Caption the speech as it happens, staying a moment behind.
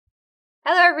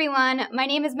Hello everyone, my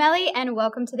name is Melly and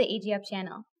welcome to the AGF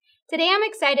channel. Today I'm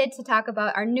excited to talk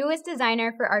about our newest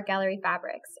designer for art gallery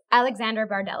fabrics, Alexandra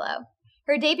Bordallo.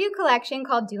 Her debut collection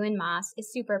called Dew and Moss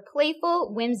is super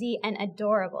playful, whimsy, and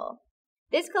adorable.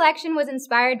 This collection was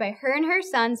inspired by her and her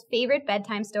son's favorite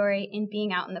bedtime story in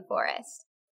being out in the forest.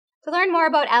 To learn more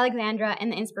about Alexandra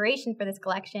and the inspiration for this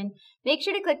collection, make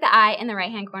sure to click the eye in the right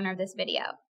hand corner of this video.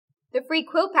 The free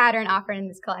quilt pattern offered in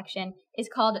this collection is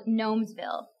called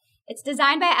Gnomesville. It's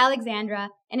designed by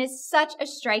Alexandra and is such a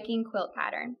striking quilt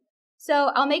pattern.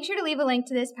 So I'll make sure to leave a link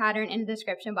to this pattern in the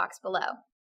description box below.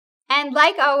 And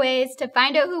like always, to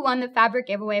find out who won the fabric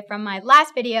giveaway from my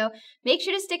last video, make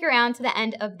sure to stick around to the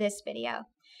end of this video.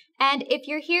 And if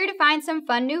you're here to find some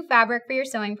fun new fabric for your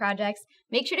sewing projects,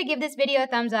 make sure to give this video a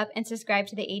thumbs up and subscribe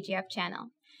to the AGF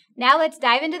channel. Now let's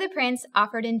dive into the prints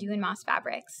offered in Dew and Moss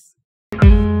fabrics.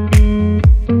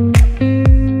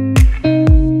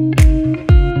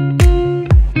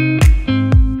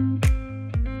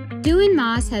 Dew and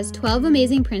Moss has 12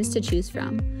 amazing prints to choose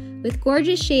from, with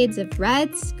gorgeous shades of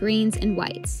reds, greens, and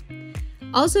whites.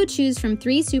 Also choose from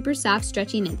 3 super soft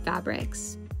stretchy knit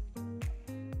fabrics.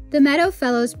 The Meadow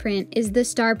Fellows print is the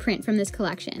star print from this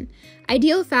collection.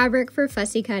 Ideal fabric for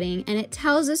fussy cutting, and it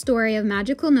tells a story of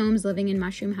magical gnomes living in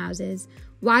mushroom houses,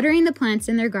 watering the plants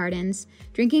in their gardens,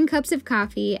 drinking cups of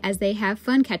coffee as they have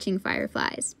fun catching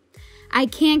fireflies. I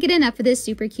can't get enough of this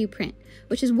super cute print,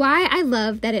 which is why I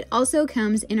love that it also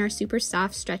comes in our super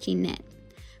soft stretchy knit.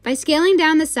 By scaling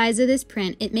down the size of this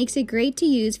print, it makes it great to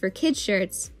use for kids'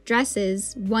 shirts,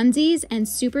 dresses, onesies, and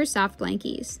super soft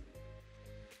blankies.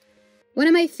 One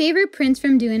of my favorite prints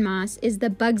from Dew and Moss is the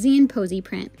Bugsy and Posy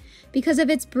print because of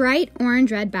its bright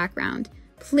orange-red background,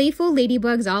 playful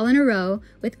ladybugs all in a row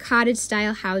with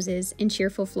cottage-style houses and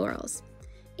cheerful florals.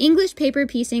 English paper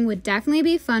piecing would definitely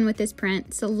be fun with this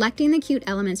print, selecting the cute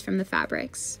elements from the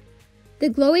fabrics. The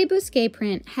Glowy Bouquet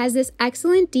print has this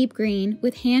excellent deep green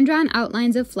with hand-drawn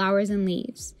outlines of flowers and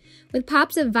leaves, with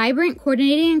pops of vibrant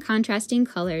coordinating and contrasting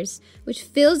colors, which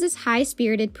fills this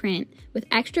high-spirited print with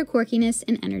extra quirkiness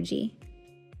and energy.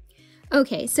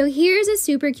 Okay, so here's a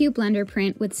super cute blender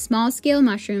print with small-scale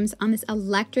mushrooms on this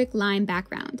electric lime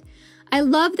background. I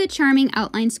love the charming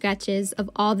outline sketches of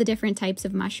all the different types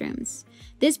of mushrooms.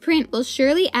 This print will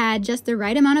surely add just the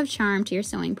right amount of charm to your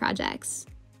sewing projects.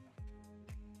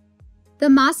 The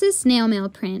Moss's Snail Mail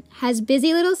print has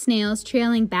busy little snails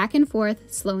trailing back and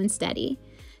forth, slow and steady.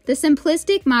 The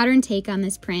simplistic modern take on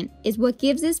this print is what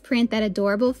gives this print that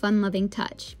adorable fun-loving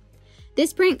touch.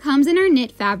 This print comes in our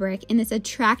knit fabric in this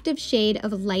attractive shade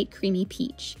of light creamy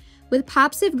peach, with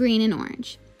pops of green and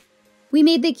orange. We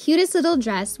made the cutest little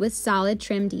dress with solid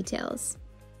trim details.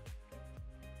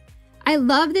 I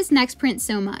love this next print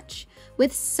so much.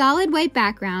 With solid white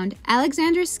background,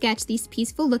 Alexandra sketched these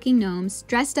peaceful looking gnomes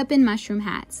dressed up in mushroom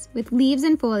hats, with leaves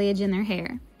and foliage in their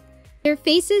hair. Their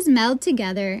faces meld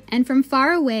together, and from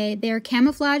far away, they are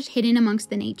camouflaged hidden amongst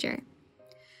the nature.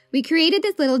 We created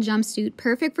this little jumpsuit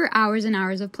perfect for hours and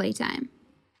hours of playtime.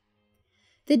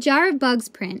 The Jar of Bugs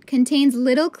print contains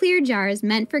little clear jars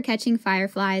meant for catching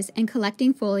fireflies and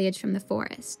collecting foliage from the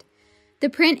forest. The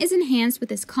print is enhanced with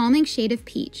this calming shade of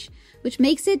peach, which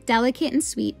makes it delicate and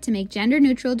sweet to make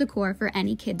gender-neutral decor for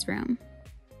any kid's room.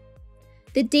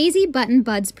 The Daisy Button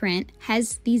Buds print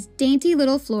has these dainty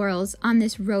little florals on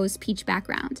this rose peach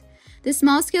background. The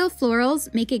small-scale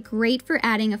florals make it great for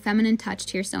adding a feminine touch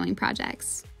to your sewing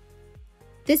projects.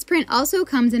 This print also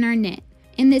comes in our knit,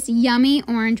 in this yummy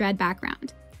orange-red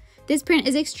background. This print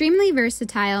is extremely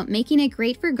versatile, making it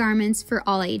great for garments for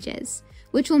all ages,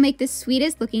 which will make the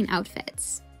sweetest looking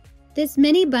outfits. This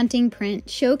mini bunting print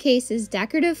showcases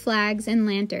decorative flags and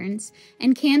lanterns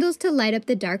and candles to light up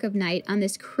the dark of night on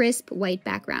this crisp white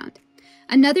background.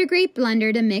 Another great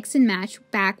blender to mix and match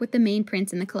back with the main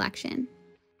prints in the collection.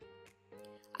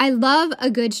 I love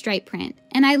a good stripe print,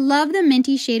 and I love the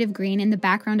minty shade of green in the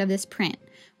background of this print,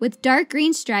 with dark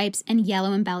green stripes and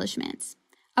yellow embellishments.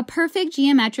 A perfect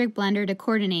geometric blender to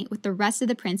coordinate with the rest of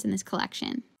the prints in this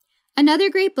collection. Another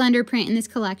great blender print in this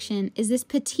collection is this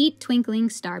petite twinkling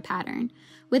star pattern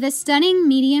with a stunning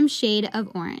medium shade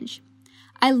of orange.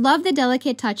 I love the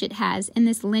delicate touch it has in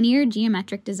this linear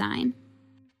geometric design.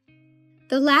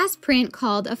 The last print,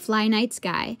 called A Fly Night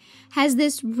Sky, has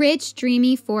this rich,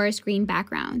 dreamy forest green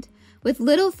background with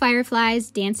little fireflies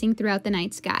dancing throughout the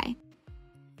night sky.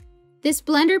 This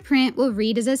blender print will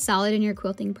read as a solid in your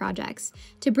quilting projects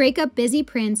to break up busy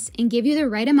prints and give you the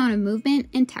right amount of movement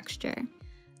and texture.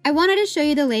 I wanted to show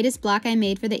you the latest block I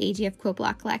made for the AGF Quilt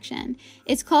Block collection.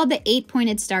 It's called the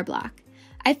 8-pointed star block.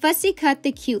 I fussy cut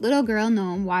the cute little girl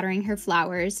gnome watering her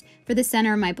flowers for the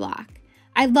center of my block.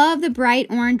 I love the bright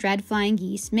orange red flying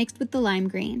geese mixed with the lime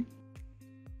green.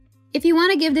 If you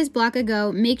want to give this block a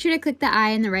go, make sure to click the eye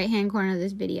in the right hand corner of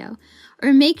this video,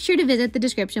 or make sure to visit the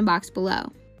description box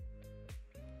below.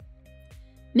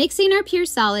 Mixing our pure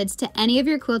solids to any of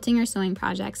your quilting or sewing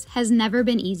projects has never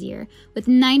been easier, with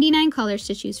 99 colors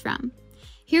to choose from.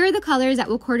 Here are the colors that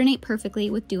will coordinate perfectly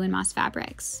with Dew and Moss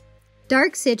fabrics.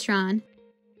 Dark Citron,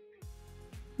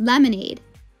 Lemonade,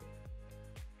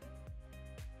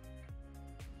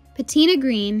 Patina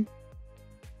Green,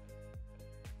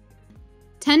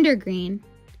 Tender Green,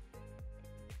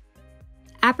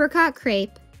 Apricot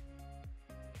Crepe,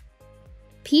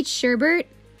 Peach Sherbet,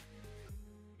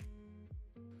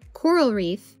 Coral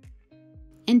Reef,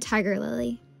 and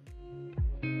Tigerlily.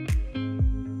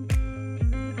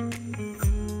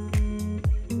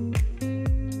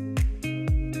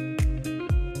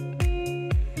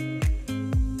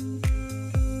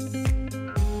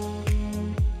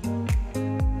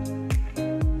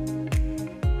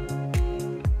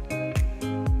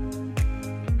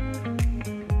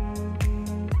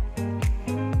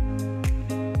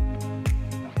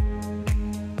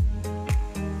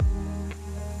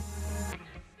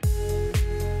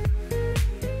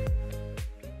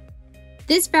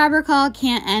 This fabric haul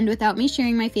can't end without me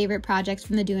sharing my favorite projects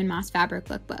from the Dew and Moss Fabric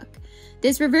Lookbook.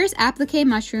 This reverse applique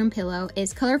mushroom pillow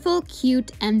is colorful,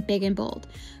 cute, and big and bold,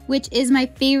 which is my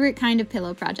favorite kind of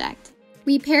pillow project.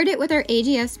 We paired it with our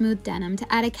AGF smooth denim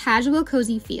to add a casual,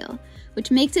 cozy feel,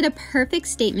 which makes it a perfect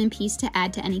statement piece to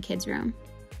add to any kid's room.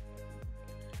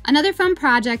 Another fun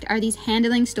project are these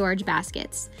handling storage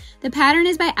baskets. The pattern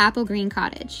is by Apple Green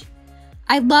Cottage.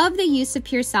 I love the use of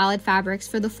pure solid fabrics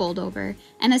for the fold over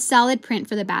and a solid print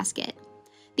for the basket.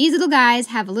 These little guys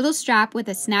have a little strap with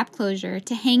a snap closure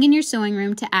to hang in your sewing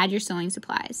room to add your sewing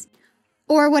supplies,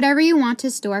 or whatever you want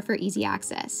to store for easy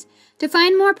access. To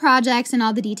find more projects and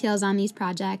all the details on these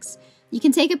projects, you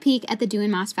can take a peek at the Dew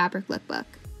and Moss Fabric Lookbook.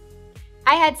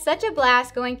 I had such a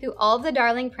blast going through all of the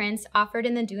darling prints offered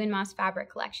in the Dew and Moss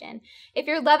Fabric collection. If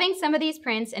you're loving some of these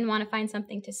prints and want to find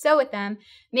something to sew with them,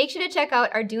 make sure to check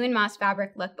out our Dew and Moss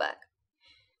Fabric Lookbook.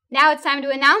 Now it's time to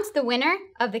announce the winner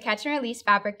of the Catch and Release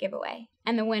Fabric Giveaway.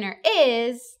 And the winner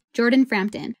is Jordan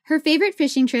Frampton. Her favorite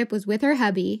fishing trip was with her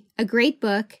hubby, a great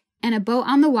book, and a boat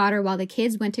on the water while the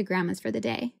kids went to Grandma's for the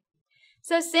day.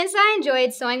 So since I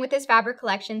enjoyed sewing with this fabric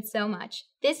collection so much,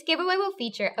 this giveaway will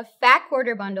feature a fat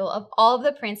quarter bundle of all of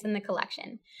the prints in the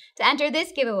collection. To enter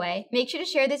this giveaway, make sure to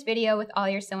share this video with all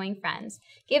your sewing friends.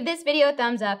 Give this video a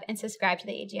thumbs up and subscribe to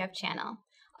the AGF channel.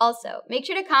 Also, make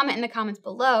sure to comment in the comments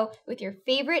below with your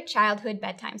favorite childhood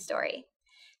bedtime story.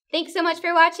 Thanks so much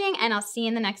for watching, and I'll see you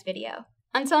in the next video.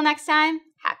 Until next time,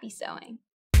 happy sewing.